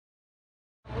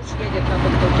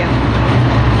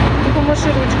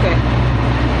маши ручкой.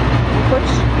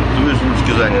 Хочешь? Ты видишь,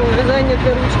 ручки заняты. Ну, заняты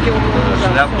ручки у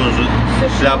мужа.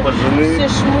 Шляпа жены. Все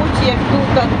шмуть, як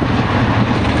тут.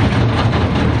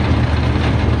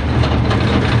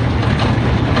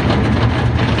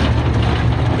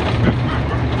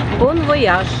 Бон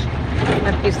вояж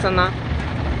написано.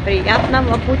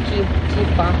 Приятного пути,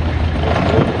 типа.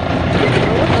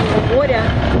 Вот оно, море.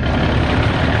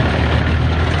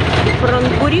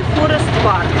 Франкури Форест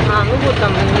Парк. А, ну вот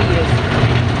там оно есть.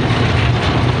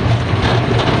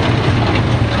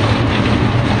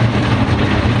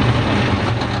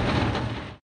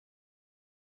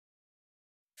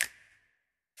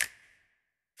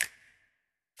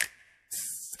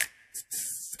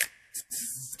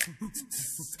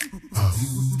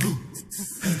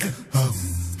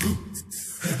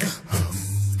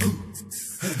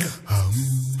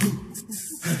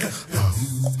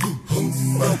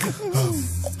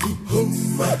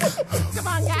 Come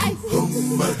on, guys.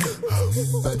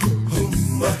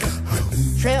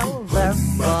 Trailer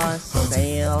for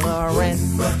sailoring.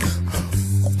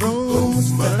 Rooms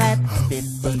flat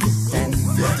 50 cents.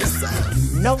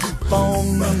 No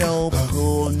phone, no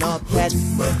pool, no pet.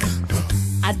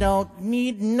 I don't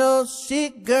need no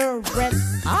cigarette.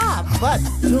 But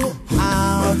 2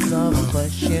 hours of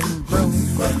pushing broom.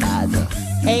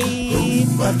 8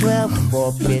 or 12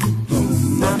 for bit.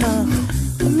 I'm a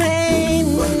man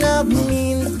of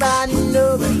means, but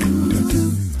no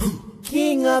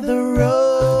king of the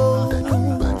road.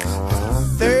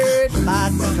 3rd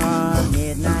boxcar,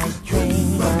 midnight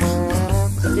train.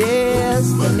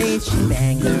 Destination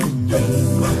Bangor,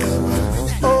 Maine.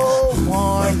 Oh,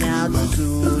 worn out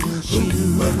suit and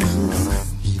shoes.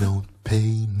 You don't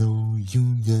pay no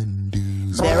union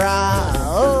dues. There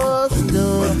are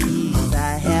stories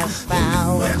I have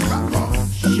found.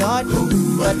 Short,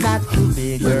 but not too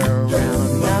big around.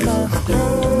 I'm a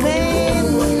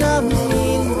man of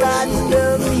means, but no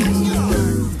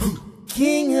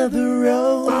king of the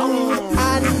road.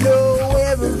 I know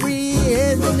every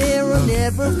engineer on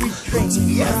every train.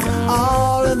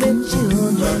 All of the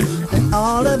children and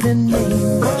all of the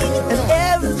names. And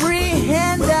every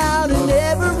handout in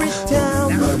every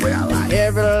town.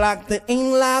 Every lock that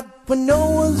ain't locked when no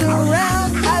one's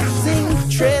around. I've seen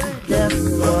trailer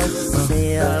for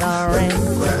sailoring.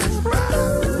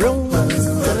 Rooms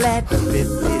flat 50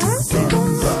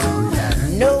 cents.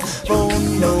 No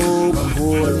phone, no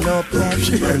pool, no pen.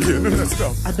 Let's go.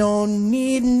 I don't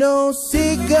need no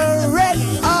cigarette.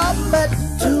 But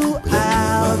 2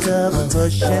 hours of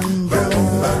pushing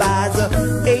broom. Buys a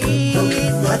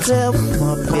 8 myself a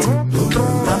bit.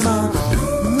 I'm a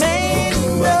man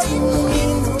of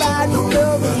means, by no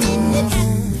means.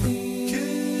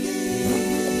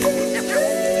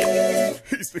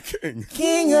 He's the king.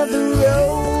 King of the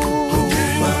road.